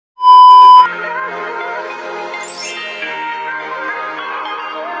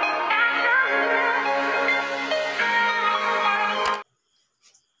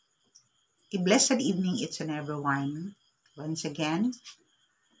A blessed evening, each and everyone. Once again,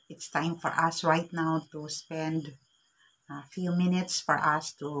 it's time for us right now to spend a few minutes for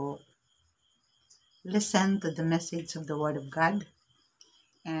us to listen to the message of the Word of God.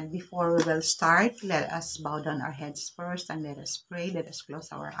 And before we will start, let us bow down our heads first and let us pray. Let us close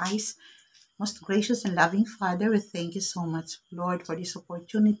our eyes. Most gracious and loving Father, we thank you so much, Lord, for this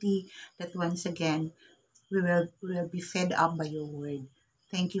opportunity that once again we will be fed up by your word.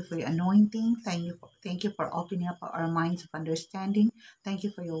 Thank you for your anointing. Thank you for opening up our minds of understanding. Thank you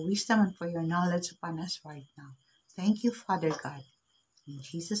for your wisdom and for your knowledge upon us right now. Thank you, Father God. In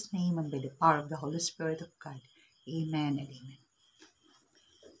Jesus' name and by the power of the Holy Spirit of God. Amen and amen.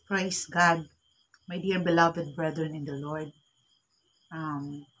 Praise God, my dear beloved brethren in the Lord.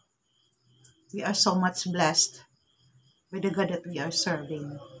 Um, we are so much blessed with the God that we are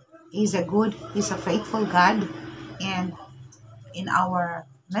serving. He's a faithful God. And in our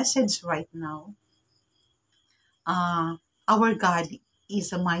message right now, our God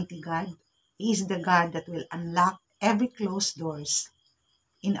is a mighty God. He is the God that will unlock every closed doors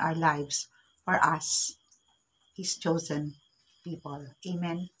in our lives for us, His chosen people.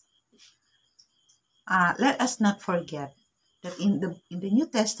 Amen. Let us not forget that in the New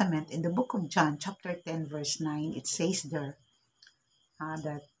Testament, in the book of John, chapter 10, verse 9, it says there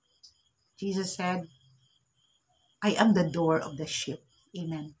that Jesus said, I am the door of the sheep.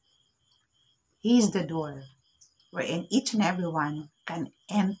 Amen. He is the door wherein each and everyone can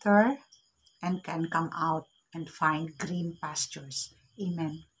enter and can come out and find green pastures.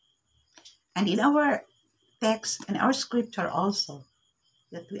 Amen. And in our text and our scripture also,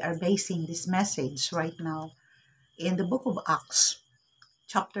 that we are basing this message right now in the book of Acts,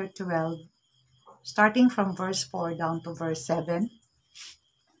 chapter 12, starting from verse 4 down to verse 7.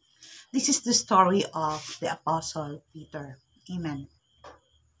 This is the story of the Apostle Peter. Amen.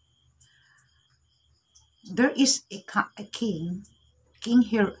 There is a king, King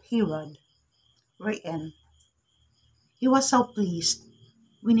Herod, wherein he was so pleased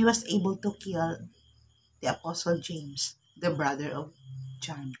when he was able to kill the Apostle James, the brother of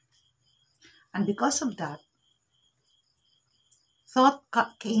John. And because of that, thought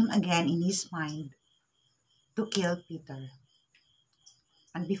came again in his mind to kill Peter.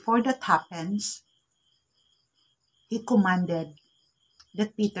 And before that happens, he commanded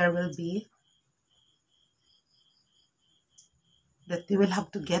that that they will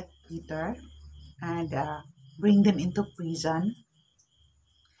have to get Peter and bring them into prison.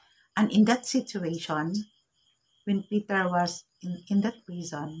 And in that situation, when Peter was in that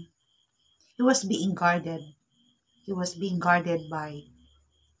prison, he was being guarded. He was being guarded by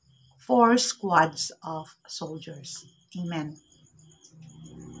 4 squads of soldiers. Amen.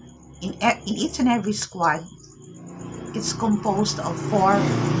 In each and every squad, it's composed of 4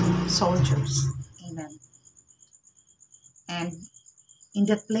 soldiers. Amen. And in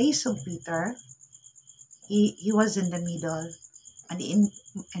the place of Peter, he was in the middle, and in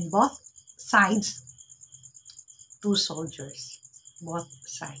both sides, 2 soldiers. Both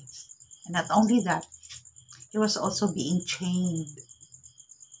sides. And not only that, he was also being chained.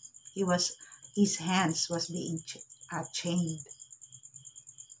 His hands was being chained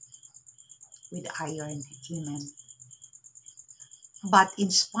with iron. Amen. But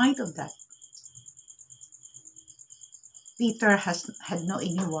in spite of that, Peter had no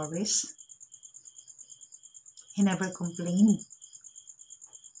any worries. He never complained.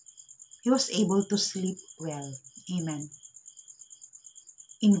 He was able to sleep well. Amen.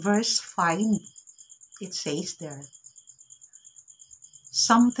 In verse 5, it says there,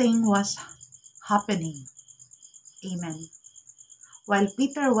 something was happening. Amen. While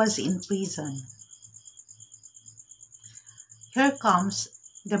Peter was in prison, here comes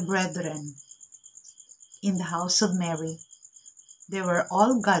the brethren in the house of Mary. They were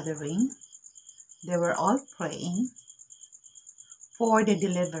all gathering. They were all praying for the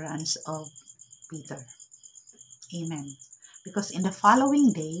deliverance of Peter. Amen. Because in the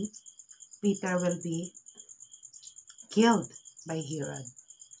following day, Peter will be killed by Herod.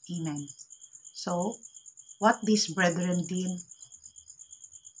 Amen. So, what these brethren did,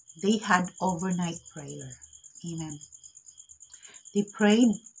 they had overnight prayer. Amen. They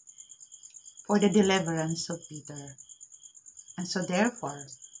prayed for the deliverance of Peter. And so therefore,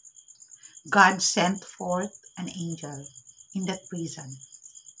 God sent forth an angel in that prison.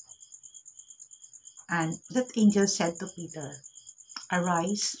 And that angel said to Peter,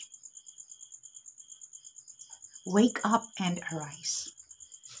 arise, wake up and arise.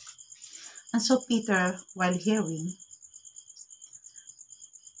 And so Peter, while hearing,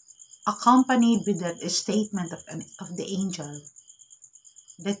 accompanied with that statement of the angel,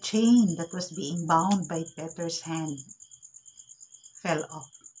 The chain that was being bound by Peter's hand fell off.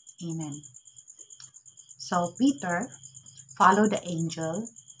 Amen. So Peter followed the angel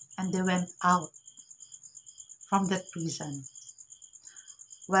and they went out from that prison.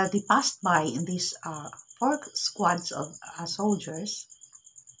 While they passed by in these 4 squads of soldiers,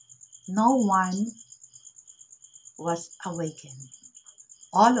 no one was awakened.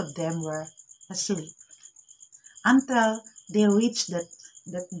 All of them were asleep until they reached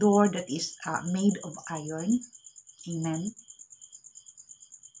that door that is made of iron. Amen.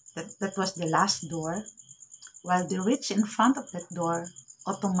 That was the last door. While they reached in front of that door,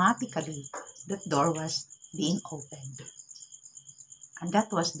 automatically that door was being opened. And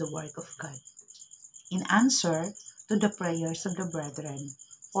that was the work of God in answer to the prayers of the brethren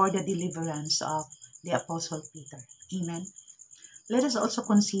for the deliverance of the Apostle Peter. Amen. Let us also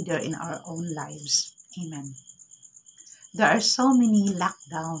consider in our own lives. Amen. There are so many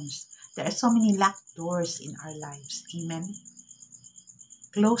lockdowns. There are so many locked doors in our lives. Amen.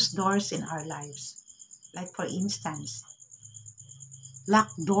 Closed doors in our lives. Like for instance,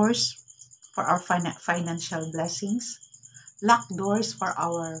 locked doors for our financial blessings. Locked doors for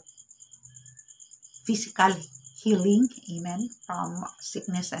our physical healing. Amen. From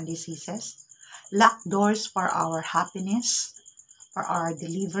sickness and diseases. Locked doors for our happiness, for our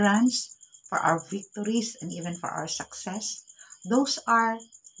deliverance, for our victories, and even for our success. Those are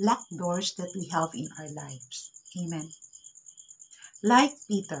locked doors that we have in our lives. Amen. Like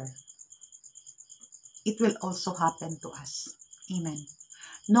Peter, it will also happen to us. Amen.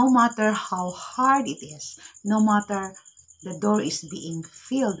 No matter how hard it is, no matter the door is being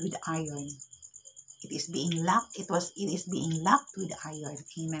filled with iron, it is being locked, it is being locked with iron.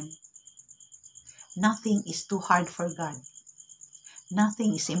 Amen. Nothing is too hard for God.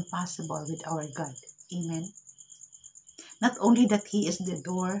 Nothing is impossible with our God. Amen. Not only that He is the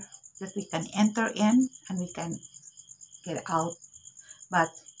door that we can enter in and we can get out, but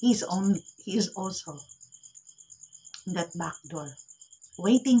He is also that back door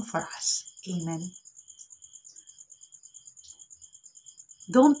waiting for us. Amen.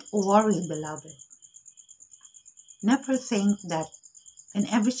 Don't worry, beloved. Never think that in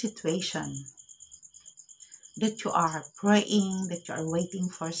every situation that you are praying, that you are waiting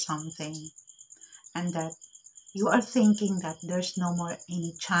for something, and that you are thinking that there's no more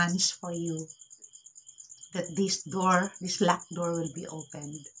any chance for you, that this locked door will be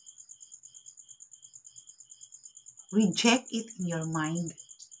opened. Reject it in your mind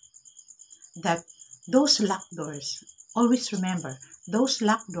that those locked doors, always remember, those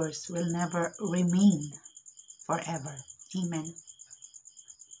locked doors will never remain forever. Amen.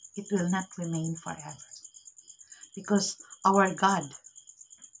 It will not remain forever. Because our God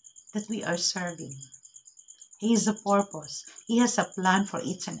that we are serving, He has a purpose. He has a plan for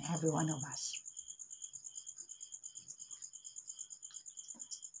each and every one of us.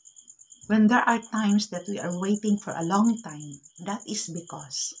 When there are times that we are waiting for a long time, that is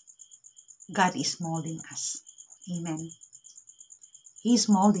because God is molding us. Amen. He is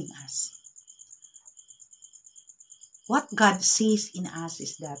molding us. What God sees in us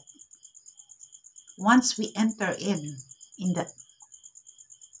is that once we enter in that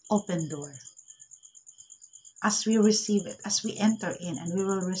open door, as we receive it, as we enter in and we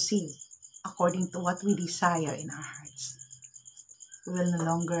will receive according to what we desire in our hearts, we will no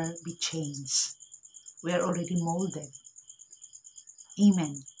longer be changed. We are already molded.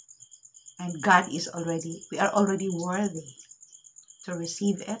 Amen. And we are already worthy to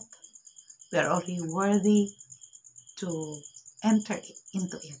receive it. We are already worthy to enter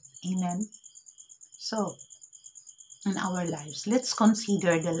into it. Amen. So, in our lives, let's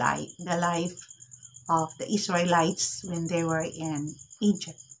consider the life of the Israelites when they were in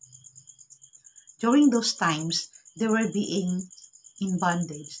Egypt. During those times, they were being in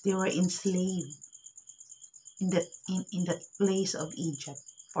bondage. They were enslaved in that place of Egypt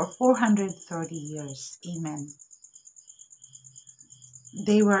for 430 years. Amen.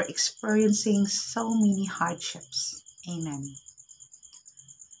 They were experiencing so many hardships. Amen.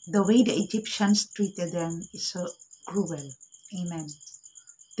 The way the Egyptians treated them is so cruel. Amen.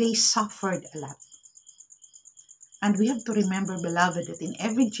 They suffered a lot. And we have to remember, beloved, that in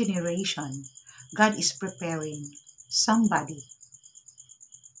every generation, God is preparing somebody.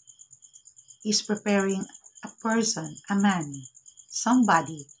 He's preparing a person, a man,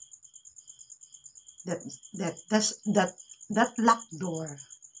 somebody that locked door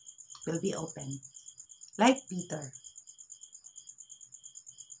will be open. Like Peter.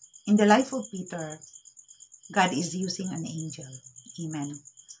 In the life of Peter, God is using an angel. Amen.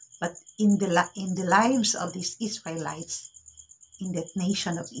 But in the lives of these Israelites, in that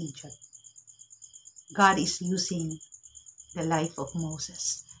nation of Egypt. God is using the life of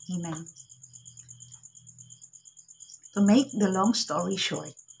Moses. Amen. To make the long story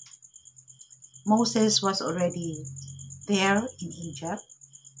short, Moses was already there in Egypt.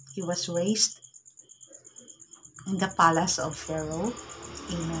 He was raised in the palace of Pharaoh.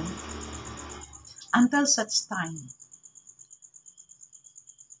 Amen. Until such time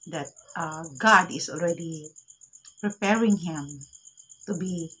that God is already preparing him to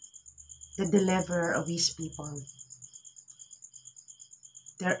be the deliverer of his people.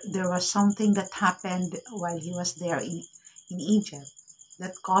 There was something that happened while he was there in Egypt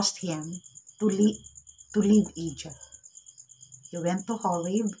that caused him to leave Egypt. He went to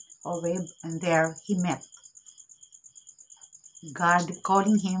Horeb, and there he met God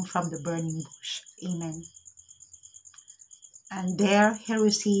calling him from the burning bush. Amen. And there he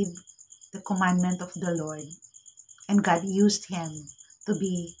received the commandment of the Lord, and God used him to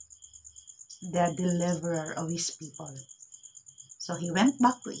be the deliverer of his people. So he went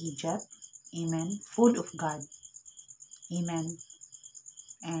back to Egypt, amen, full of God, amen.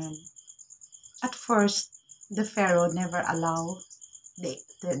 And at first, the Pharaoh never allowed the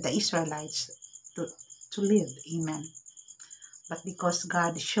Israelites to live, amen. But because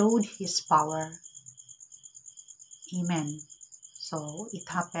God showed his power, amen, so it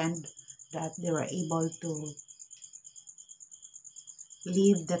happened that they were able to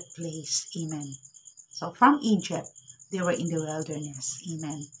leave that place, amen. So from Egypt, they were in the wilderness,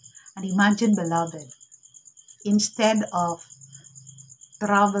 amen. And imagine, beloved, instead of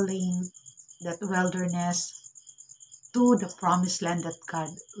traveling that wilderness to the promised land that God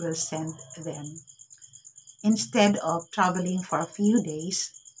will send them, instead of traveling for a few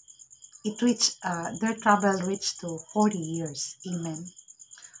days, their travel reached to 40 years, amen.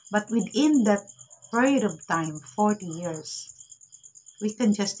 But within that period of time, 40 years, we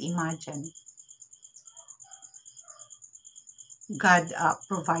can just imagine God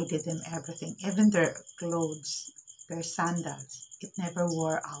provided them everything, even their clothes, their sandals. It never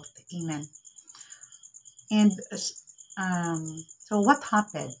wore out. Amen. And so what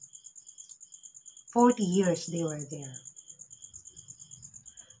happened? 40 years they were there.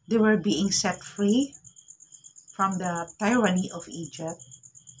 They were being set free from the tyranny of Egypt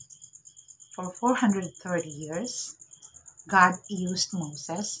for 430 years. God used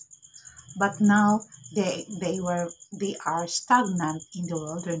Moses, but now they are stagnant in the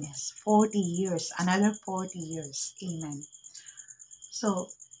wilderness. 40 years, another 40 years. Amen. So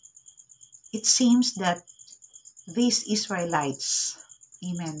it seems that these Israelites,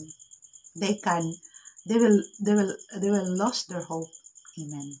 amen, they will lose their hope.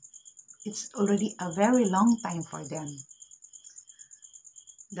 Amen. It's already a very long time for them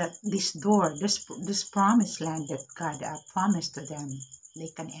that this promised land that God promised to them, they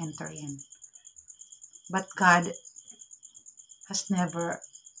can enter in. But God has never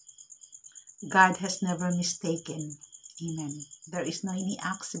mistaken. Amen. There is no any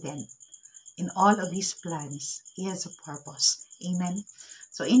accident in all of his plans. He has a purpose. Amen.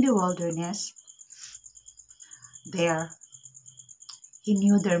 So in the wilderness, there, he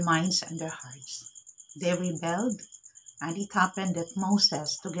knew their minds and their hearts. They rebelled, and it happened that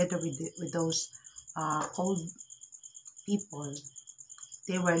Moses, together with those old people,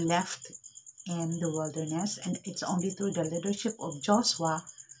 they were left in the wilderness, and it's only through the leadership of Joshua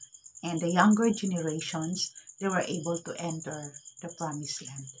and the younger generations they were able to enter the promised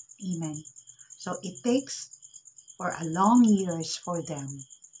land. Amen. So it takes for a long years for them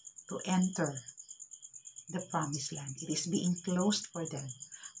to enter the promised land. It is being closed for them.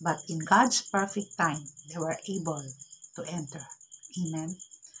 But in God's perfect time, they were able to enter. Amen.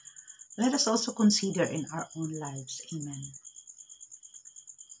 Let us also consider in our own lives. Amen.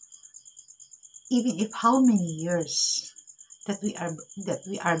 Even if how many years that we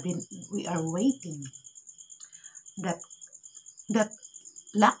are waiting, that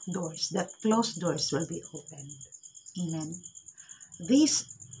locked doors, that closed doors will be opened. Amen. These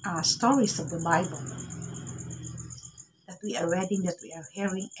stories of the Bible that we are reading, that we are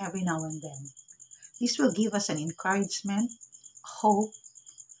hearing every now and then, this will give us an encouragement, hope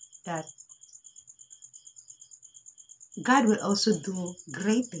that God will also do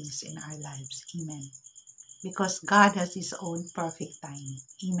great things in our lives. Amen. Because God has his own perfect time.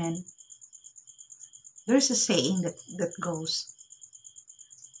 Amen. There's a saying that goes,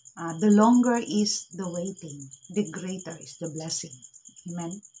 the longer is the waiting, the greater is the blessing.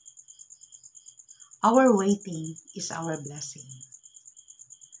 Amen. Our waiting is our blessing.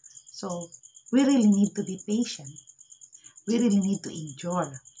 So we really need to be patient. We really need to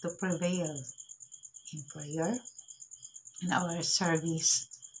endure, to prevail in prayer, in our service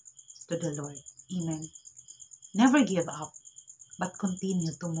to the Lord. Amen. Never give up, but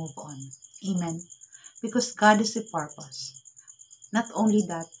continue to move on. Amen. Because God is the purpose. Not only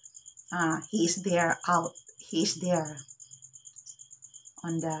that, He is there out. He is there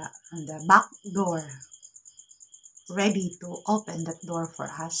on the back door, ready to open that door for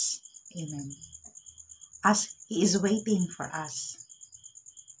us. Amen. As He is waiting for us.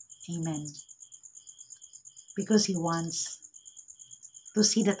 Amen. Because He wants to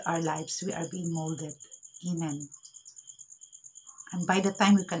see that our lives, we are being molded. Amen. And by the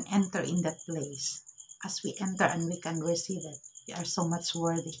time we can enter in that place, as we enter and we can receive it, we are so much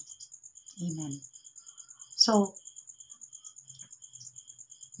worthy. Amen. So,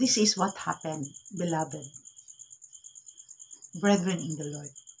 this is what happened, beloved, brethren in the Lord.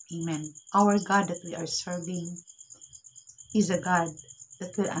 Amen. Our God that we are serving is a God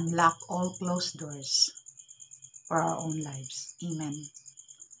that will unlock all closed doors for our own lives. Amen.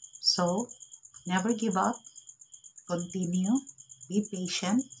 So, never give up. Continue. Be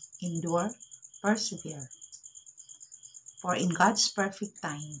patient. Endure. Persevere. For in God's perfect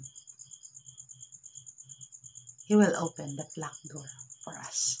time, He will open that locked door for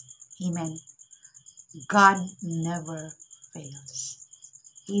us. Amen. God never fails.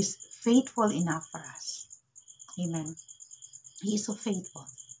 He is faithful enough for us. Amen. He is so faithful.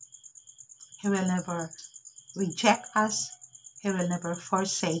 He will never reject us. He will never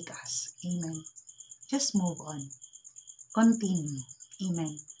forsake us. Amen. Just move on. Continue.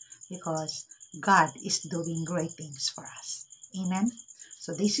 Amen. Because God is doing great things for us. Amen.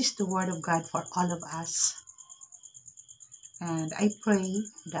 So this is the word of God for all of us. And I pray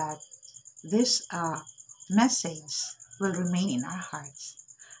that this message will remain in our hearts.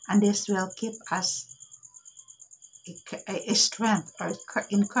 And this will keep us a strength or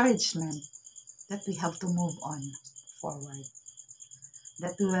encouragement that we have to move on forward.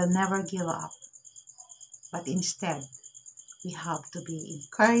 That we will never give up. But instead, we have to be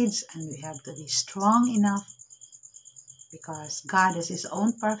encouraged and we have to be strong enough because God has His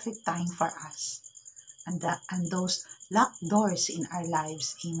own perfect time for us. And those locked doors in our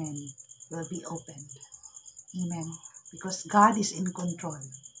lives, amen, will be opened. Amen. Because God is in control.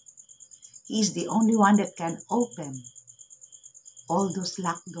 He is the only one that can open all those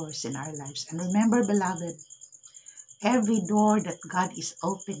locked doors in our lives. And remember, beloved, every door that God is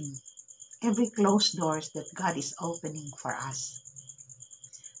opening, every closed doors that God is opening for us,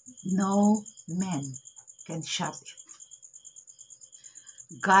 no man can shut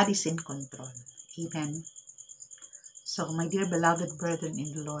it. God is in control. Amen. So, my dear beloved brethren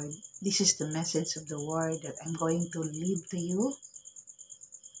in the Lord, this is the message of the word that I'm going to leave to you.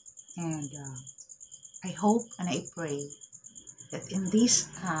 And I hope and I pray that in this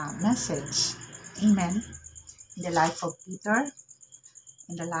message, amen, in the life of Peter,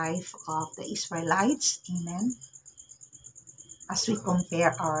 in the life of the Israelites, amen, as we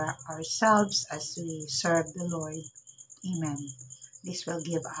compare ourselves, as we serve the Lord, amen, this will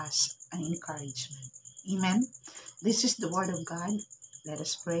give us an encouragement. Amen. This is the word of God. Let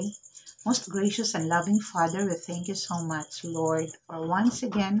us pray. Most gracious and loving Father, we thank you so much, Lord, for once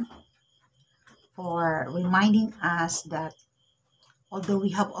again, for reminding us that although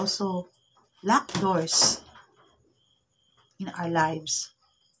we have also locked doors in our lives,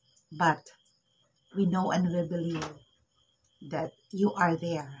 but we know and we believe that you are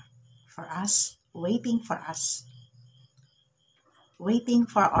there for us, waiting for us, waiting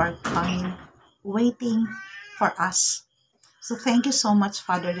for our coming, waiting for us. So thank you so much,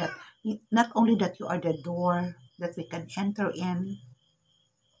 Father, that not only that you are the door that we can enter in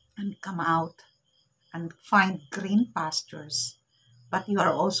and come out and find green pastures, but you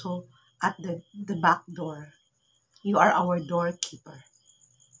are also at the back door. You are our doorkeeper.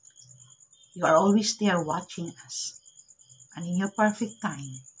 You are always there watching us. And in your perfect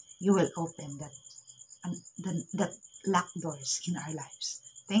time, you will open that locked doors in our lives.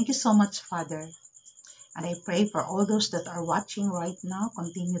 Thank you so much, Father. And I pray for all those that are watching right now,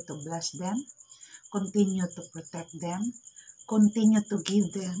 continue to bless them, continue to protect them, continue to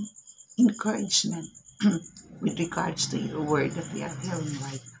give them encouragement with regards to your word that we are hearing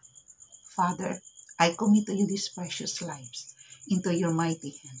right now. Father, I commit to you these precious lives into your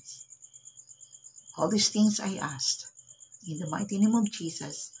mighty hands. All these things I asked in the mighty name of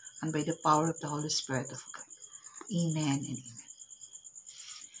Jesus and by the power of the Holy Spirit of God. Amen and amen.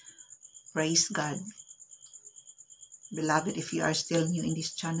 Praise God. Beloved, if you are still new in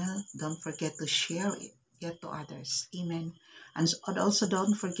this channel, don't forget to share it to others. Amen. And also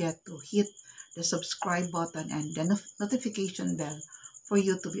don't forget to hit the subscribe button and the notification bell for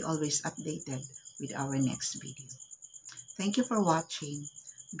you to be always updated with our next video. Thank you for watching.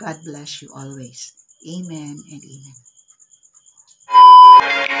 God bless you always. Amen and amen.